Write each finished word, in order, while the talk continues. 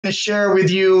to share with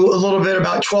you a little bit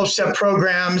about 12-step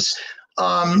programs,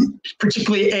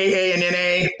 particularly AA and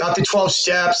NA, about the 12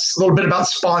 steps, a little bit about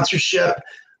sponsorship,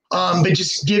 but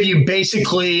just give you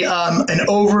basically an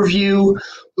overview, a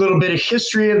little bit of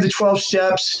history of the 12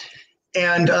 steps,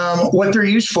 and what they're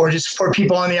used for, just for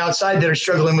people on the outside that are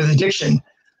struggling with addiction.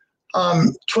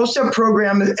 12-step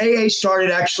program, AA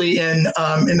started actually in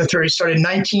the 30s, started in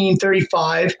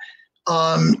 1935.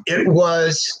 It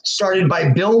was started by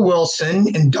Bill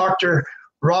Wilson and Dr.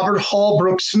 Robert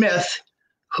Holbrook Smith,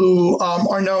 who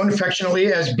are known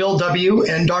affectionately as Bill W.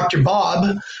 and Dr.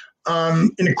 Bob,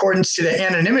 in accordance to the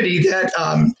anonymity that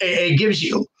AA gives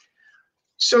you.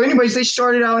 So anyways, they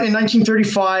started out in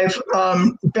 1935.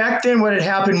 Back then what had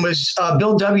happened was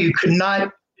Bill W. could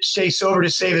not stay sober to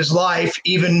save his life,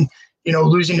 even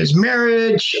losing his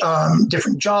marriage,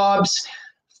 different jobs.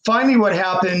 Finally, what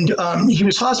happened, he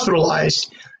was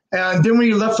hospitalized. And then when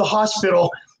he left the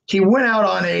hospital, he went out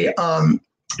on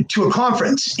to a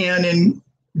conference. And in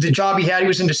the job he had, he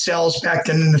was into sales back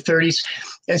then in the 30s.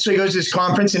 And so he goes to this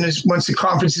conference, and once the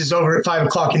conference is over at 5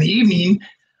 o'clock in the evening,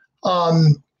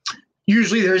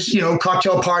 usually there's,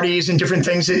 cocktail parties and different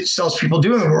things that salespeople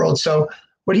do in the world. So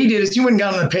what he did is he went and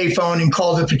got on the payphone and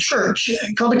called up a church,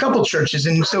 called a couple churches.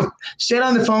 And so stayed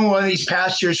on the phone with one of these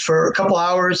pastors for a couple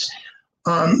hours.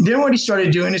 Then what he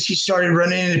started doing is he started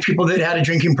running into people that had a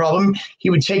drinking problem. He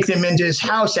would take them into his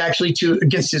house, actually,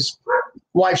 against his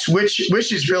wife's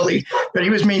wishes, really. But he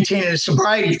was maintaining his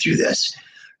sobriety through this.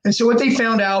 And so what they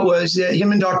found out was that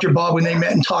him and Dr. Bob, when they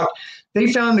met and talked,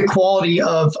 they found the quality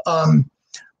of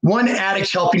one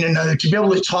addict helping another, to be able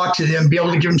to talk to them, be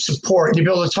able to give them support, to be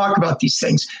able to talk about these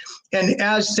things. And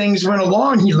as things went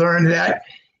along, he learned that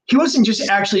he wasn't just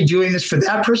actually doing this for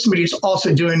that person, but he was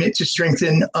also doing it to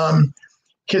strengthen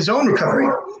his own recovery.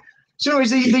 So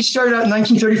anyways, they started out in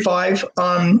 1935.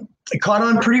 It caught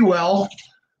on pretty well.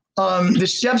 The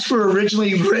steps were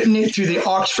originally written through the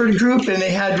Oxford group, and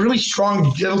they had really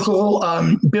strong biblical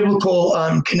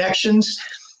connections.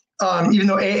 Even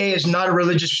though AA is not a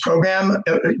religious program,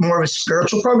 more of a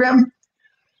spiritual program.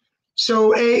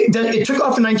 So it took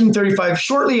off in 1935.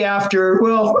 Shortly after,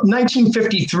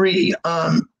 1953,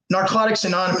 Narcotics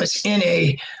Anonymous,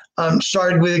 NA,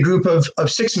 started with a group of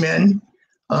 6 men.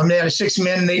 They had 6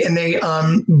 men, and they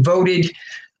voted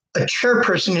a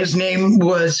chairperson. His name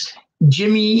was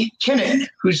Jimmy Kinnan,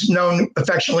 who's known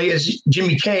affectionately as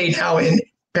Jimmy K now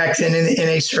back then in the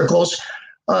NA circles.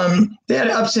 They had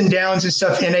ups and downs and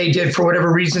stuff NA did for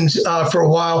whatever reasons for a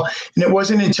while. And it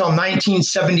wasn't until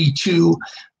 1972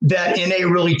 that NA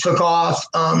really took off,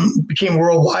 became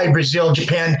worldwide, Brazil,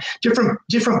 Japan,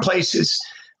 different places.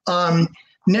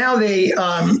 Now they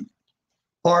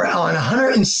are on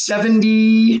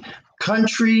 170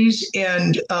 countries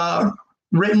and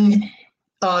written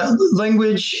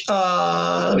language,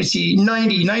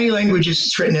 90 languages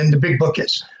it's written in, the big book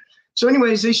is. So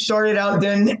anyways, they started out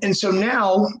then. And so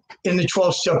now in the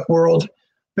 12-step world,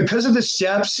 because of the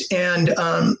steps and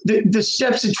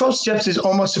the 12 steps is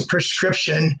almost a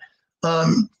prescription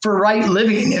for right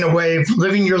living, in a way of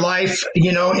living your life,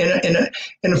 in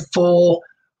a full,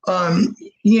 a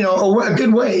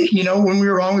good way. When we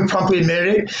were wrong, we promptly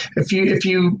admitted it. If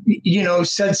you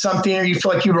said something or you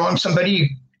feel like you wronged somebody, you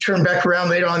turn back around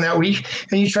later on that week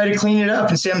and you try to clean it up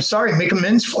and say, I'm sorry, make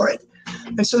amends for it.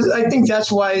 And so I think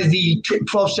that's why the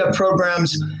 12-step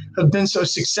programs have been so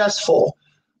successful.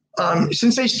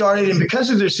 Since they started, and because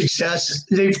of their success,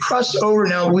 they've crossed over.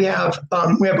 Now we have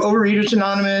Overeaters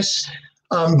Anonymous,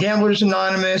 Gamblers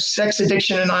Anonymous, Sex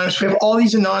Addiction Anonymous. We have all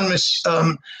these anonymous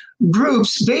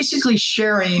groups basically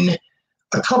sharing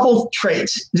a couple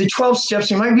traits. The 12 steps,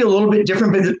 they might be a little bit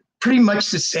different, but pretty much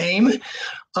the same,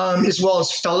 as well as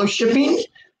fellowshipping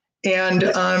and,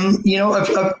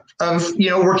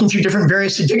 working through different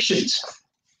various addictions.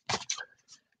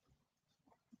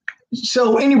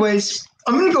 So anyways,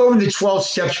 I'm going to go over the 12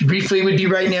 steps briefly with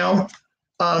you right now,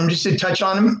 just to touch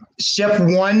on them. Step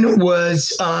 1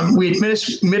 was we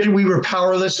admitted we were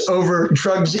powerless over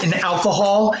drugs and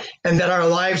alcohol and that our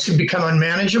lives had become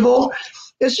unmanageable.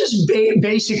 It's just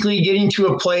basically getting to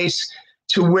a place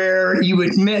to where you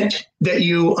admit that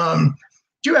you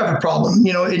do have a problem,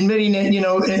 admitting it,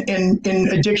 in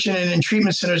addiction and in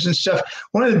treatment centers and stuff.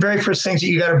 One of the very first things that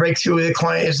you got to break through with a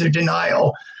client is their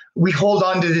denial. We hold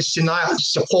on to this denial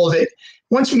just to hold it.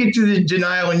 Once we get through the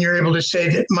denial and you're able to say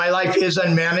that my life is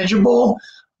unmanageable,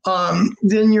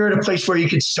 then you're at a place where you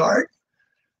could start.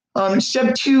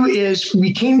 Step 2 is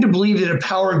we came to believe that a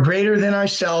power greater than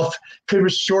ourselves could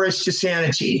restore us to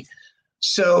sanity.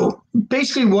 So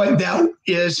basically what that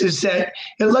is that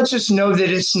it lets us know that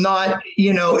it's not,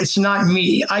 it's not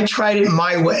me. I tried it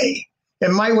my way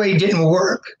and my way didn't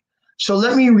work. So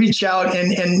let me reach out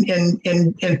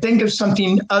and think of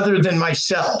something other than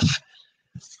myself.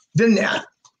 Then that.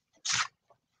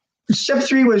 Step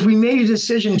 3 was we made a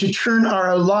decision to turn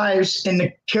our lives in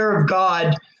the care of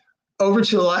God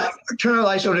turn our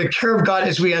lives over to the care of God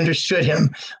as we understood him.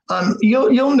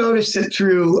 You'll notice that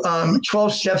through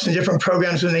 12 steps in different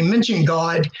programs, when they mention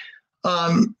God,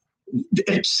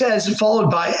 it says followed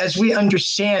by as we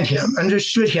understood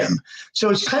him. So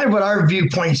it's kind of what our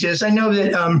viewpoint is. I know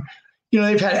that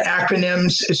they've had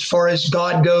acronyms as far as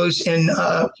God goes in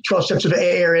 12 steps of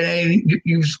AA or NA.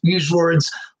 Use words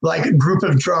like group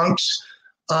of drunks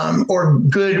or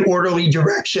good orderly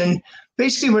direction.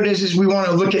 Basically what it is we want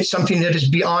to look at something that is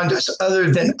beyond us,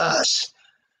 other than us.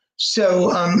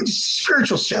 So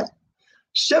spiritual step.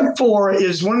 Step 4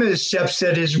 is one of the steps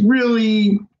that is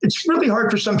really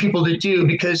hard for some people to do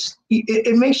because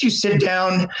it makes you sit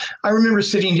down. I remember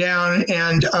sitting down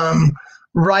and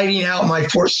writing out my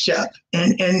 4th step.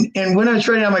 And when I was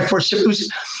writing out my 4th step,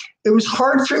 it was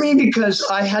hard for me because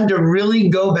I had to really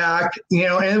go back,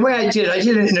 and the way I did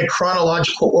it in a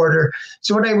chronological order.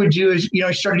 So what I would do is,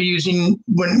 I started using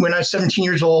when I was 17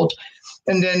 years old,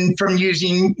 and then from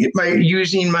using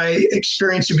my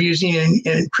experience of using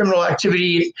in criminal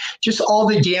activity, just all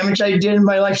the damage I did in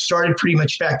my life started pretty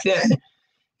much back then.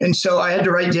 And so I had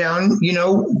to write down,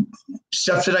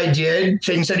 stuff that I did,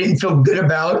 things I didn't feel good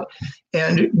about,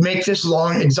 and make this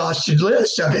long, exhausted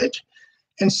list of it.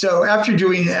 And so after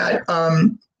doing that,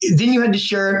 then you had to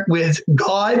share it with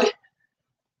God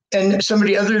and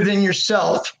somebody other than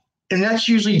yourself. And that's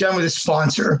usually done with a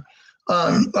sponsor.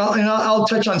 I'll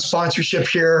touch on sponsorship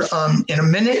here in a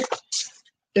minute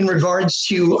in regards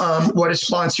to what a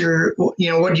sponsor, what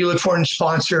do you look for in a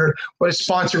sponsor, what a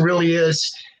sponsor really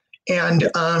is, and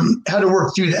how to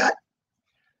work through that.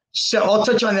 So I'll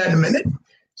touch on that in a minute.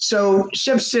 So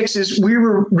step 6 is we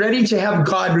were ready to have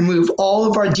God remove all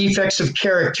of our defects of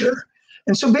character.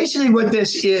 And so basically what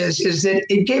this is that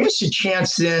it gave us a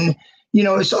chance then,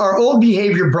 it's our old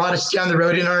behavior brought us down the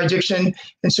road in our addiction.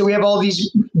 And so we have all this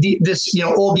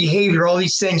old behavior, all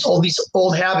these things, all these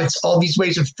old habits, all these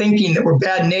ways of thinking that were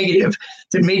bad, negative,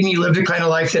 that made me live the kind of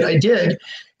life that I did.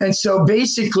 And so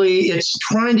basically it's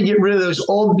trying to get rid of those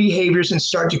old behaviors and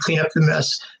start to clean up the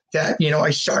mess that, I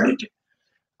started.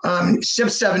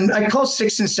 Step 7, I call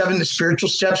 6 and 7 the spiritual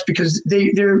steps because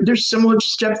they're similar to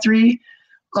step 3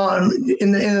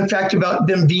 in the fact about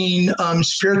them being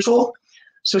spiritual.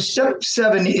 So step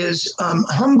 7 is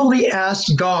humbly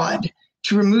ask God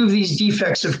to remove these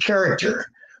defects of character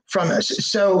from us.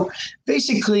 So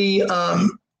basically,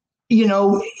 as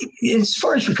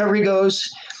far as recovery goes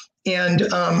and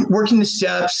working the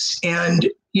steps and,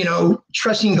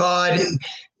 trusting God and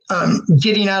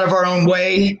getting out of our own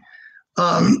way,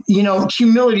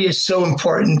 humility is so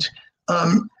important.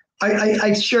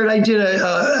 I shared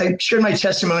my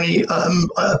testimony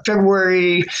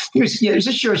February. This year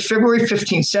was February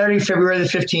 15th, Saturday, February the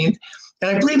 15th,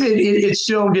 and I believe it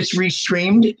still gets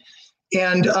restreamed.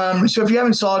 And so if you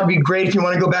haven't saw it, it'd be great if you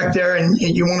want to go back there and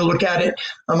you want to look at it.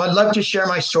 I'd love to share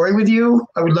my story with you.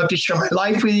 I would love to share my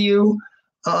life with you,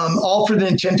 all for the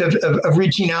intent of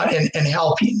reaching out and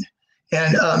helping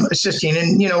and assisting.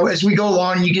 And, as we go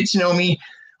along, you get to know me.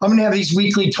 I'm going to have these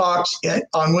weekly talks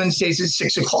on Wednesdays at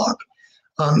 6 o'clock.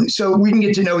 So we can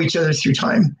get to know each other through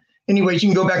time. Anyways, you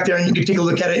can go back there and you can take a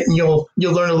look at it and you'll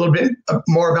learn a little bit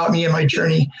more about me and my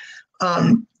journey.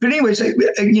 But anyways, I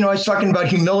was talking about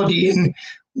humility, and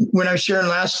when I was sharing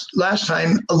last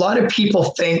time, a lot of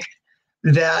people think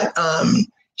that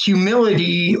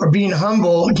humility or being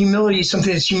humble, humility is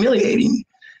something that's humiliating.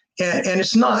 And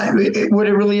it's not. What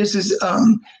it really is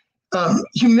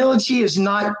humility is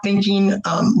not thinking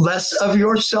less of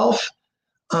yourself.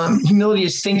 Humility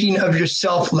is thinking of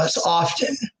yourself less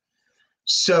often.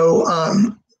 So,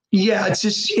 it's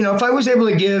just, if I was able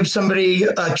to give somebody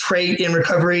a trait in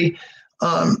recovery,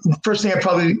 first thing I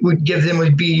probably would give them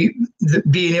would be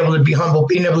being able to be humble,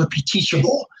 being able to be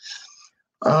teachable.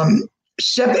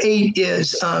 Step 8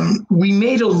 is we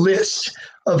made a list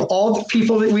of all the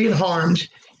people that we had harmed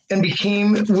and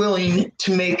became willing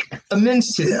to make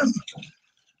amends to them.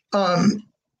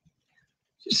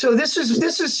 So this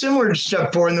is similar to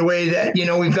step 4 in the way that,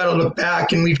 we've got to look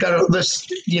back and we've got to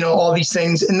list, all these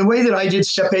things. And the way that I did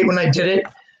step 8 when I did it,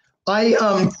 I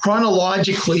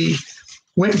chronologically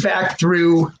went back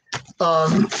through.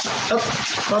 Grab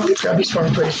these for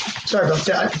me, please. Sorry about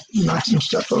that. Knock some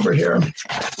stuff over here.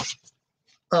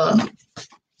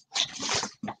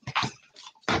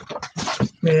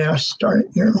 Start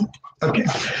here. Okay.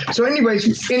 So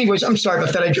anyways, I'm sorry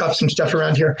about that. I dropped some stuff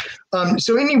around here.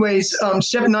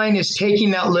 Step 9 is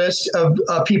taking that list of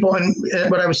people. And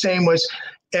what I was saying was,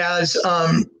 as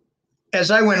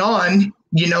I went on,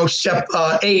 step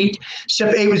 8 was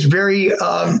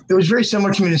it was very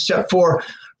similar to me to step 4.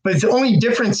 But the only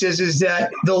difference is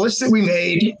that the list that we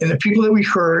made and the people that we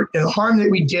hurt and the harm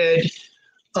that we did,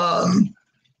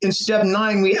 in step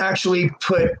 9, we actually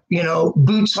put,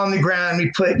 boots on the ground. We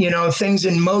put, things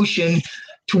in motion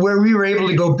to where we were able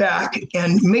to go back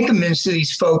and make amends to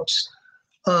these folks.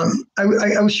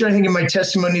 I was sharing, I think, in my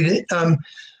testimony that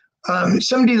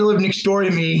somebody that lived next door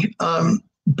to me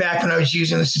back when I was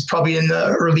using this, is probably in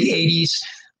the early 80s,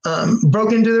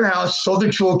 broke into their house, sold their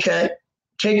toolkit,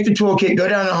 take the toolkit, go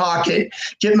down and hawk it,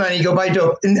 get money, go buy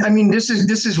dope. And I mean, this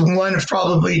is one of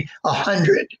probably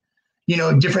 100.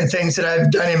 Different things that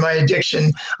I've done in my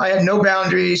addiction. I had no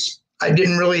boundaries. I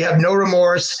didn't really have no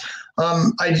remorse.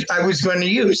 I was going to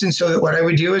use. And so what I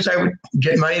would do is I would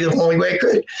get money the only way I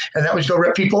could, and that was go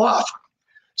rip people off.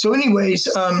 So anyways,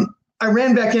 I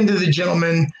ran back into the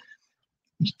gentleman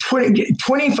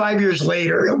 25 years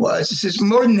later. This is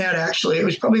more than that, actually. It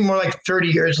was probably more like 30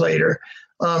 years later,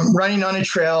 running on a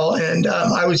trail. And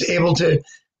I was able to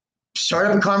start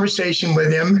up a conversation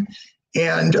with him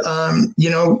and,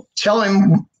 tell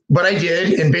him what I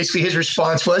did. And basically his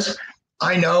response was,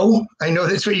 I know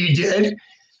that's what you did.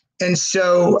 And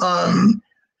so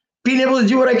being able to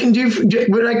do what I can do,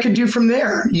 what I could do from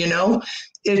there,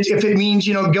 if it means,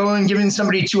 going and giving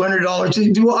somebody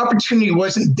 $200, the opportunity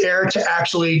wasn't there to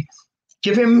actually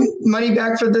give him money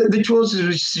back for the tools. It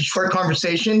was just a short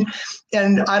conversation.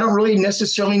 And I don't really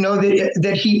necessarily know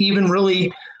that he even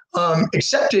really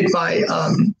accepted my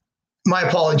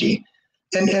apology.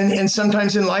 And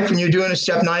sometimes in life, when you're doing a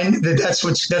step 9, that's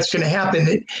going to happen.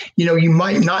 That you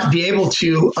might not be able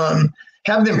to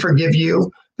have them forgive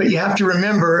you, but you have to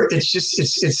remember it's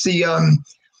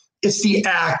the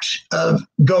act of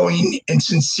going and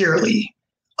sincerely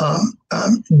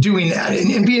doing that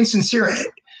and being sincere in it.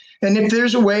 And if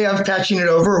there's a way of patching it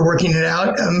over or working it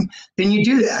out, then you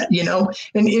do that.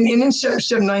 And in step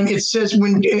 9, it says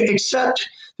there's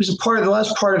the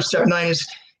last part of step 9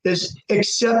 is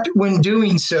except when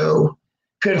doing so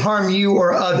could harm you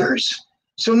or others.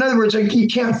 So in other words, like, you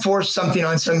can't force something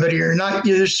on somebody or not.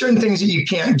 There's certain things that you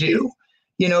can't do,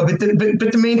 but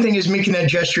the main thing is making that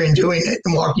gesture and doing it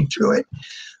and walking through it.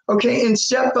 Okay. And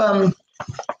step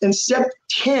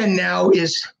 10 now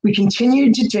is we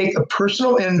continue to take a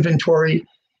personal inventory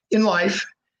in life.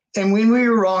 And when we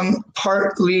were wrong, we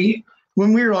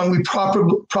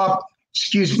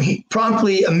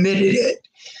promptly admitted it.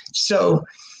 So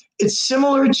it's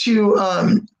similar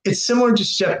to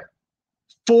step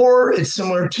 4. It's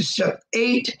similar to step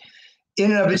 8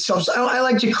 in and of itself. So I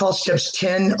like to call steps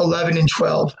 10, 11, and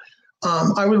 12.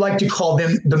 I would like to call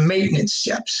them the maintenance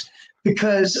steps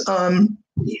because,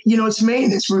 it's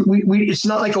maintenance. It's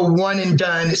not like a one and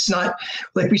done. It's not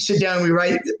like we sit down and we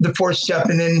write the 4th step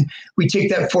and then we take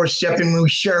that 4th step and we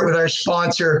share it with our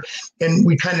sponsor and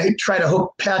we kind of try to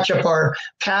patch up our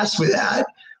past with that.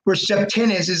 Where step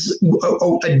 10 is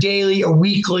a daily, a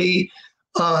weekly,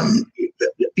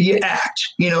 you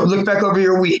act, look back over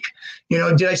your week.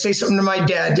 Did I say something to my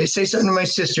dad? Did I say something to my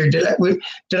sister? Did I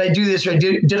do this or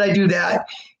did I do that?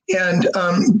 And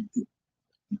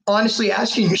honestly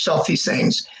asking yourself these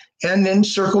things and then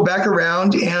circle back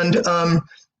around and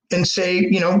say,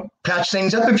 patch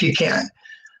things up if you can.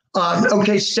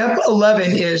 Okay, step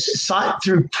 11 is sought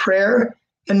through prayer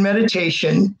and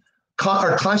meditation,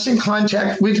 our constant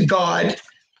contact with God,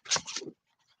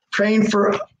 praying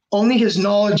for only his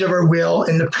knowledge of our will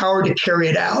and the power to carry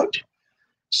it out.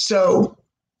 So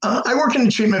I work in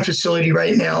a treatment facility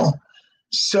right now.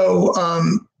 So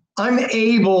I'm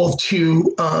able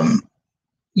to,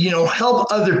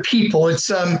 help other people.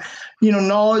 It's,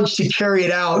 knowledge to carry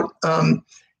it out.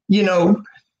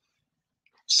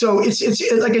 So it's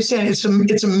like I said,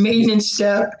 it's a maintenance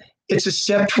step. It's a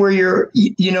step where you're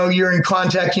in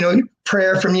contact,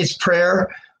 prayer. For me, it's prayer.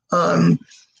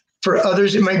 For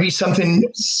others, it might be something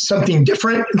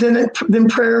different than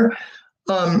prayer.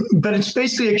 But it's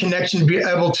basically a connection to be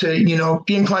able to,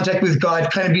 be in contact with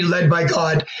God, kind of be led by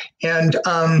God and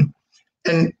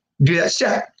do that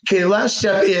step. Okay, the last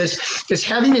step is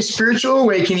having a spiritual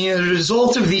awakening. As a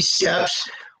result of these steps,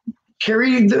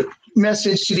 carry the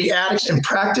message to the addicts and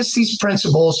practice these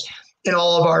principles in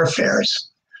all of our affairs.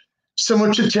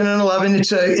 Similar to 10 and 11,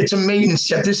 it's a maintenance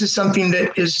step. This is something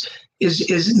that is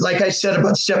is like I said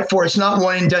about step 4. It's not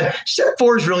one and done. Step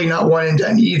 4 is really not one and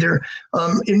done either.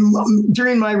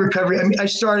 During my recovery, I mean, I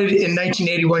started in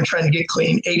 1981 trying to get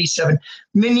clean. 87.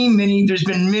 There's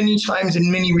been many times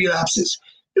and many relapses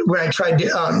when I tried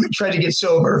to get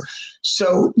sober.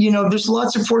 So there's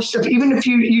lots of 4 steps. Even if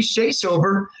you stay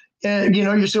sober, and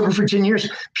you're sober for 10 years,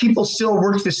 people still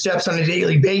work the steps on a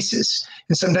daily basis,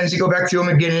 and sometimes you go back through them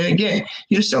again and again.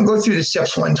 You just don't go through the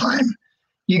steps one time.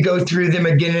 You go through them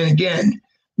again and again,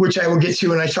 which I will get to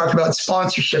when I talk about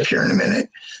sponsorship here in a minute.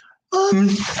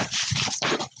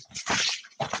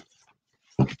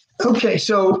 Okay,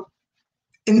 so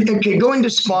going to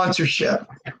sponsorship,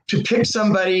 to pick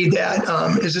somebody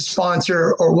that is a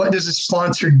sponsor, or what does a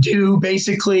sponsor do,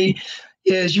 basically,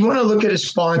 is you want to look at a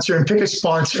sponsor and pick a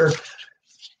sponsor.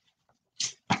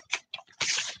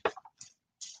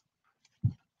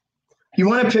 You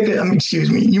want to pick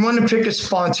You want to pick a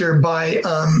sponsor by,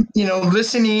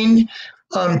 listening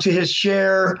to his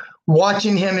share,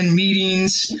 watching him in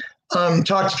meetings,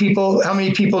 talk to people. How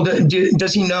many people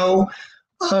does he know?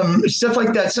 Stuff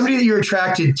like that. Somebody that you're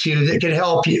attracted to that could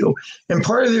help you. And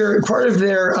part of their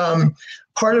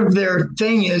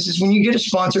thing is when you get a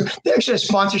sponsor, they actually have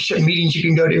sponsorship meetings you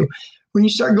can go to. When you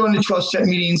start going to 12-step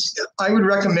meetings, I would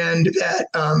recommend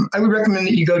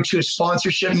that you go to a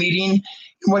sponsorship meeting.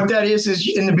 And what that is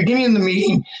in the beginning of the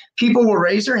meeting, people will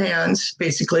raise their hands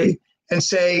basically and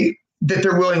say that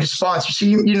they're willing to sponsor. So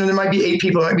there might be 8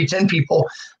 people, there might be 10 people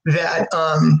that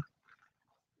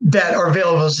are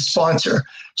available as a sponsor.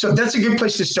 So that's a good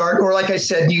place to start. Or like I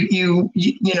said, you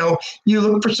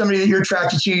look for somebody that you're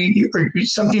attracted to, or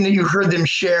something that you heard them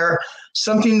share,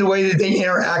 something the way that they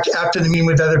interact after the meeting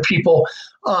with other people.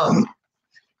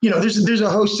 There's a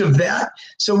host of that.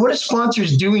 So what a sponsor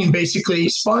is doing, basically, a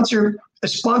sponsor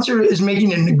is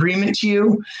making an agreement to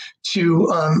you to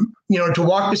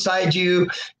walk beside you,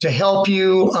 to help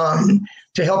you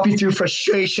through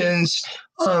frustrations,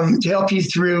 to help you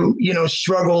through,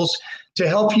 struggles, to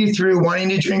help you through wanting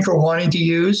to drink or wanting to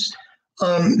use.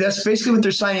 That's basically what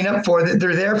they're signing up for, that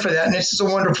they're there for that. And this is a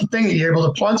wonderful thing that you're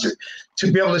able to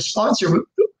sponsor,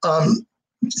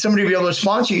 somebody to be able to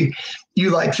sponsor you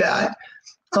like that.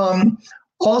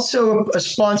 Also, a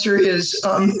sponsor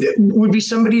would be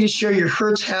somebody to share your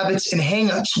hurts, habits, and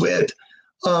hangups with.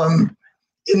 And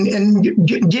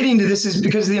getting to this is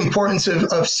because of the importance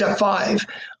of step 5,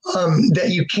 that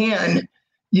you can,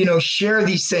 share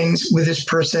these things with this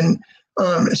person,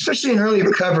 especially in early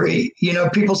recovery.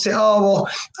 People say, oh, well,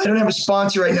 I don't have a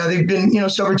sponsor right now. They've been,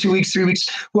 sober 2 weeks, 3 weeks.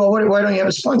 Well, why don't you have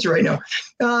a sponsor right now?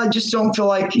 I just don't feel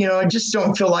like,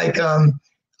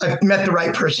 I've met the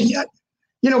right person yet.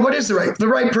 What is the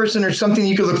right person, or something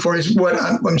you could look for, is what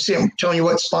I'm saying. I'm telling you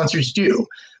what sponsors do.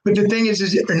 But the thing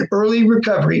is in early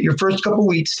recovery, your first couple of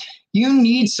weeks, you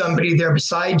need somebody there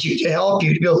beside you to help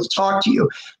you, to be able to talk to you.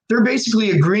 They're basically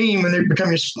agreeing, when they become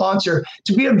your sponsor,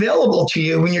 to be available to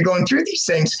you when you're going through these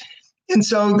things. And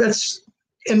so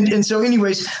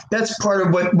anyways, that's part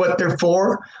of what they're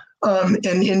for. And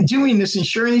in doing this and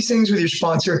sharing these things with your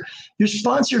sponsor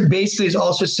basically is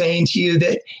also saying to you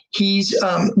that he's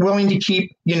willing to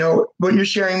keep, what you're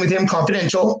sharing with him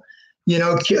confidential,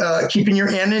 keeping your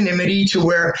anonymity to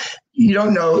where you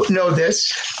don't know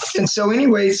this. And so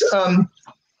anyways, I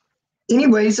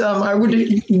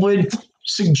would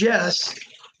suggest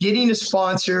getting a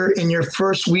sponsor in your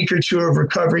first week or 2 of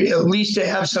recovery, at least to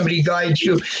have somebody guide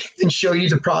you and show you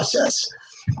the process.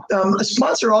 A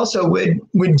sponsor also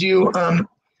would do,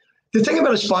 the thing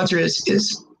about a sponsor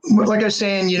is like I was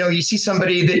saying, you see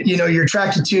somebody that, you're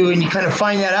attracted to, and you kind of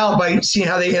find that out by seeing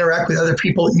how they interact with other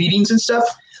people at meetings and stuff.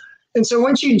 And so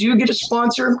once you do get a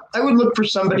sponsor, I would look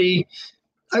somebody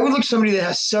that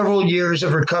has several years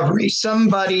of recovery,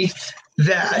 somebody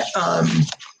that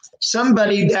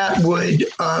would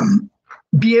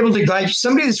be able to guide you,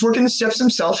 somebody that's working the steps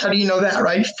themselves. How do you know that,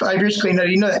 right? 5 years clean, how do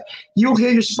you know that? You'll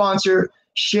hear your sponsor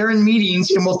share in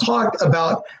meetings, and we'll talk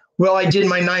about, well, I did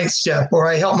my 9th step, or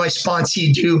I helped my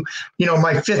sponsee do,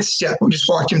 my 5th step. We'll just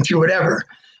walk him through whatever.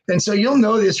 And so you'll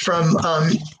know this from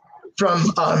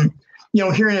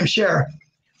hearing him share.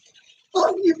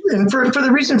 And for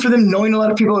the reason for them knowing a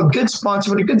lot of people, what a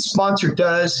good sponsor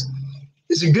does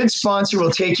is, a good sponsor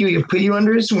will take you, he'll put you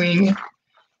under his wing.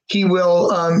 He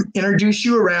will introduce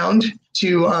you around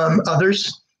to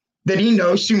others that he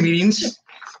knows through meetings.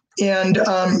 And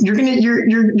you're gonna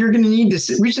need this.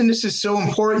 The reason this is so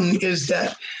important is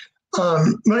that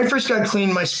when I first got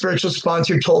clean, my spiritual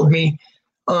sponsor told me,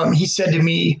 he said to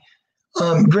me,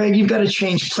 Greg, you've got to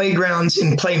change playgrounds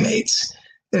and playmates.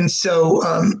 And so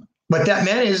what that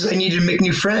meant is I needed to make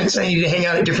new friends. I needed to hang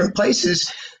out at different places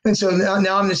And so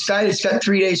now I'm this guy that's got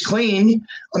 3 days clean.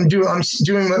 I'm doing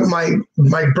what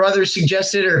my brother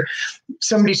suggested or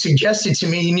somebody suggested to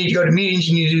me. You need to go to meetings.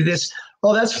 You need to do this.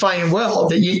 Well, that's fine and well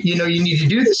that you need to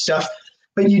do this stuff,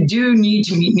 but you do need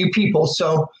to meet new people.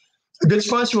 So a good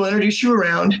sponsor will introduce you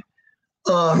around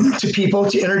to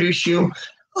people to introduce you.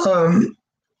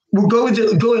 We'll go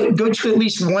to at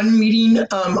least one meeting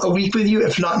a week with you,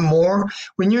 if not more.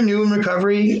 When you're new in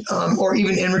recovery, or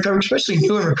even in recovery, especially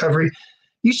new in recovery,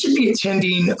 you should be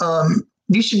attending.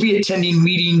 You should be attending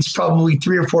meetings probably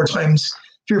three or four times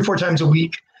a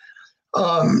week,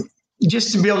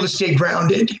 just to be able to stay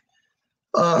grounded.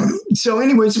 So,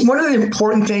 anyways, one of the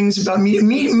important things about a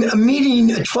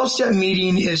 12-step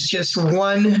meeting is just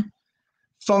one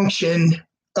function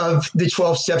of the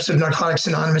 12 steps of Narcotics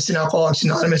Anonymous and Alcoholics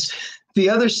Anonymous. The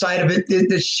other side of it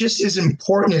that's just as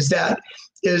important as that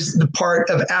is the part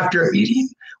of after a meeting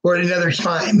or at another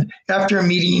time. After a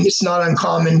meeting, it's not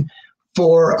uncommon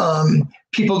for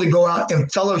people to go out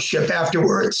and fellowship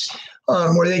afterwards,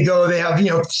 where they go, they have,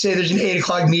 say there's an 8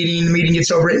 o'clock meeting, the meeting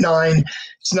gets over at 9.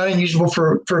 It's not unusual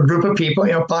for a group of people,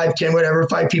 5, 10, whatever,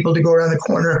 5 people to go around the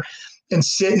corner and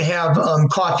sit and have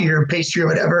coffee or pastry or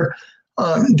whatever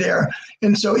there.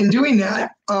 And so in doing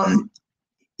that,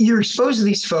 you're exposed to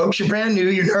these folks. You're brand new.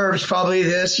 You're nervous, probably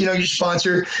this. Your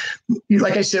sponsor,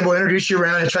 like I said, will introduce you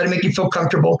around and try to make you feel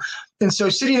comfortable. And so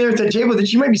sitting there at the table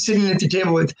that you might be sitting at the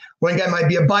table with, one guy might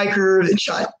be a biker that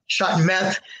shot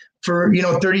meth for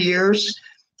 30 years.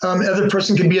 Other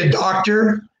person could be a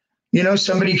doctor.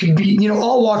 Somebody could be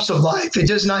all walks of life.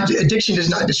 Addiction does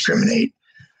not discriminate.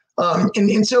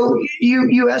 And so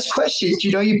you ask questions,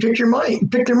 you pick their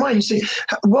mind. You say,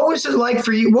 what was it like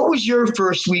for you? What was your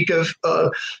first week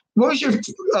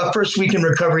first week in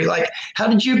recovery like? How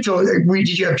did you feel?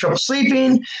 Did you have trouble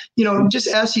sleeping? Just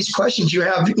ask these questions. You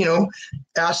have,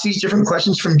 ask these different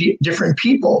questions from different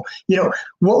people.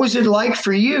 What was it like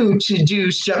for you to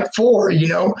do step 4?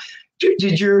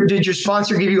 Did your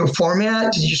sponsor give you a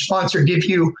format? Did your sponsor give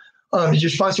you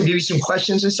some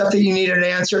questions and stuff that you needed to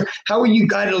answer? How were you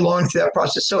guided along through that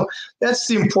process? So that's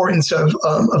the importance of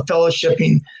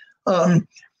fellowshipping.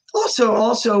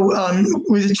 Also,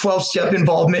 with the 12-step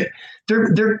involvement,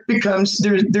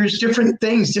 there's different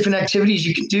things, different activities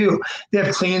you can do. They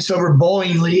have clean and sober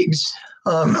bowling leagues.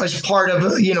 As part of,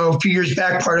 a few years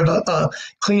back, part of a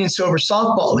clean and sober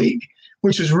softball league,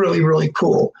 which was really, really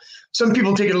cool. Some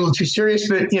people take it a little too serious,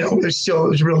 but it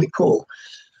was really cool.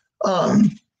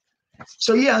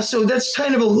 So that's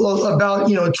kind of about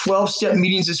 12-step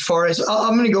meetings. As far as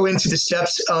I'm going to go into the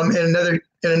steps in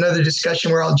another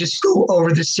discussion where I'll just go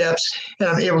over the steps and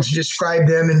I'm able to describe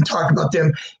them and talk about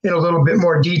them in a little bit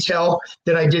more detail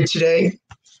than I did today,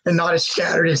 and not as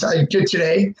scattered as I did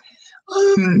today.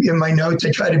 In my notes,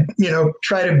 I try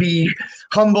to be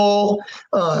humble,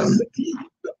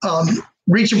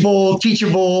 reachable,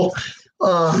 teachable,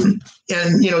 and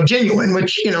genuine,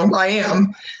 which I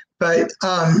am. But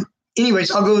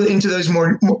anyways, I'll go into those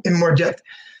in more depth.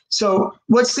 So,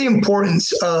 what's the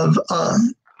importance of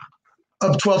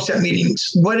 12-step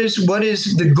meetings? What is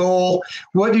the goal?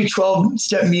 What do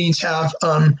 12-step meetings have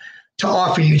to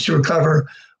offer you to recover?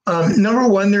 Number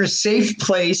one, they're a safe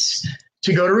place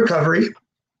to go to recovery.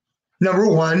 Number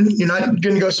one, you're not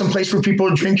going to go someplace where people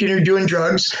are drinking or doing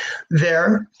drugs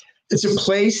there. It's a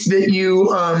place that you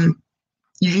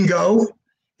can go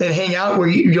and hang out where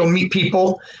you'll meet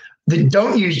people that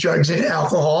don't use drugs and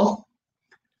alcohol.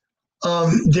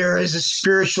 There is a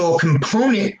spiritual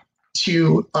component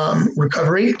to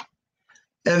recovery.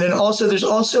 And then there's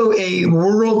also a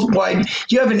worldwide,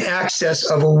 you have an access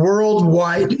of a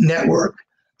worldwide network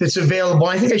that's available.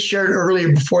 I think I shared earlier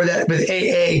before that with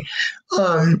AA.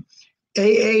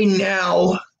 AA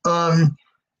now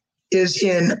is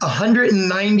in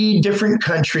 190 different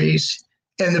countries,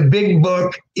 and the big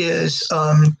book is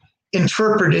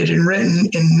interpreted and written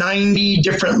in 90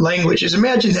 different languages.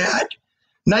 Imagine that.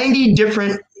 90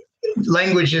 different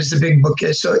languages the big book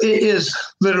is. So it is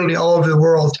literally all over the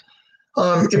world.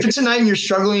 If it's a night and you're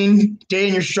struggling, day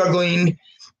and you're struggling,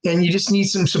 and you just need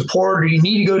some support, or you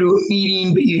need to go to a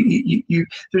meeting, but you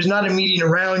there's not a meeting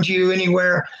around you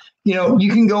anywhere, you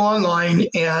can go online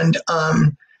and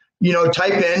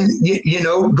type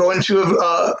in, go into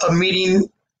a meeting.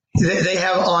 They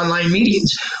have online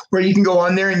meetings where you can go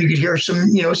on there and you can hear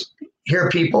hear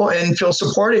people and feel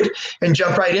supported and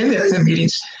jump right in there in the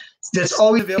meetings. That's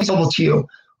always available to you.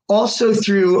 Also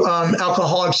through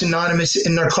Alcoholics Anonymous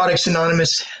and Narcotics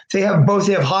Anonymous, they have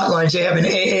hotlines. They have an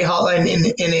AA hotline and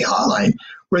an NA hotline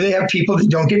where they have people that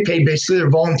don't get paid. Basically, they're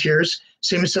volunteers.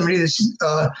 Same as somebody that's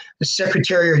the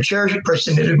secretary or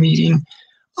chairperson at a meeting.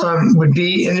 would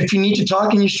be. And if you need to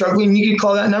talk and you're struggling, you can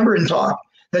call that number and talk.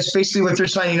 That's basically what they're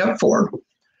signing up for.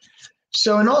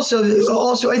 So, and also,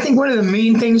 I think one of the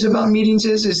main things about meetings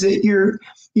is that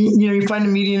you find a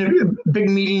meeting, a big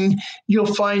meeting, you'll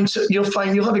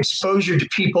have exposure to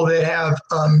people that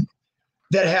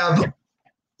have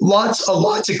lots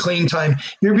of clean time.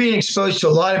 You're being exposed to a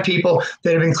lot of people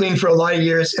that have been clean for a lot of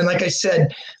years. And like I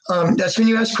said, that's when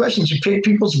you ask questions, you pick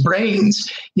people's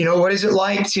brains. What is it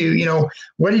like to,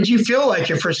 what did you feel like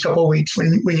your first couple of weeks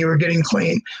when you were getting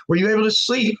clean? Were you able to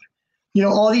sleep?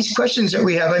 All these questions that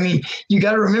we have. I mean, you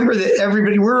got to remember that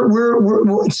everybody, we're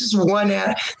this is one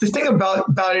the thing about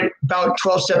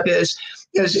 12-step is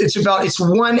it's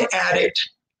one addict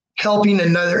helping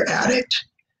another addict.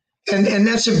 And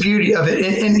that's the beauty of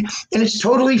it. And it's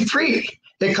totally free.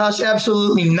 It costs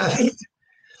absolutely nothing.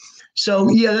 So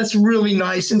yeah, that's really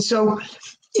nice. And so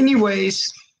anyways,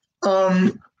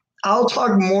 I'll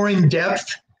talk more in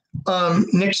depth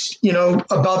next,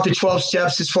 about the 12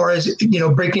 steps as far as,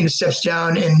 breaking the steps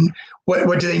down and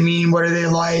what do they mean? What are they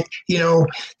like?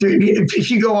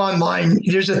 If you go online,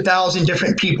 there's 1,000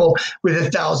 different people with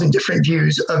 1,000 different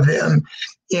views of them.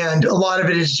 And a lot of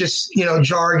it is just,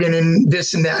 jargon and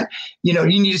this and that. You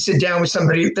need to sit down with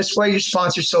somebody. That's why your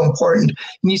sponsor is so important.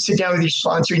 You need to sit down with your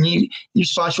sponsor. Your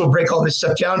sponsor will break all this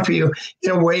stuff down for you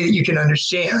in a way that you can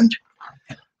understand.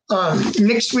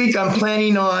 Next week, I'm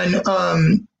planning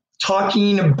on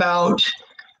talking about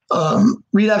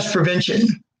relapse prevention.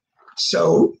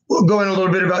 So we'll go in a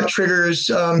little bit about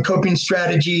triggers, coping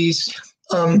strategies,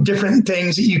 different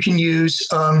things that you can use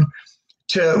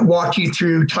to walk you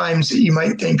through times that you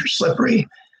might think are slippery.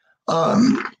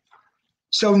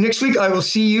 So next week, I will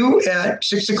see you at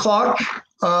 6 o'clock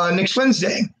next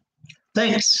Wednesday.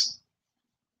 Thanks.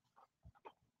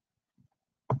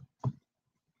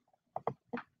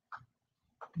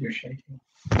 You're shaking.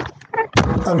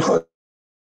 I'm close.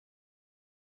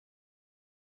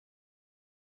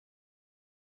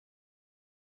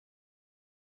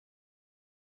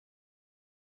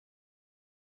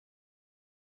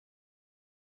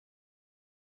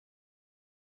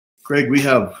 Craig, we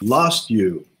have lost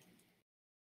you.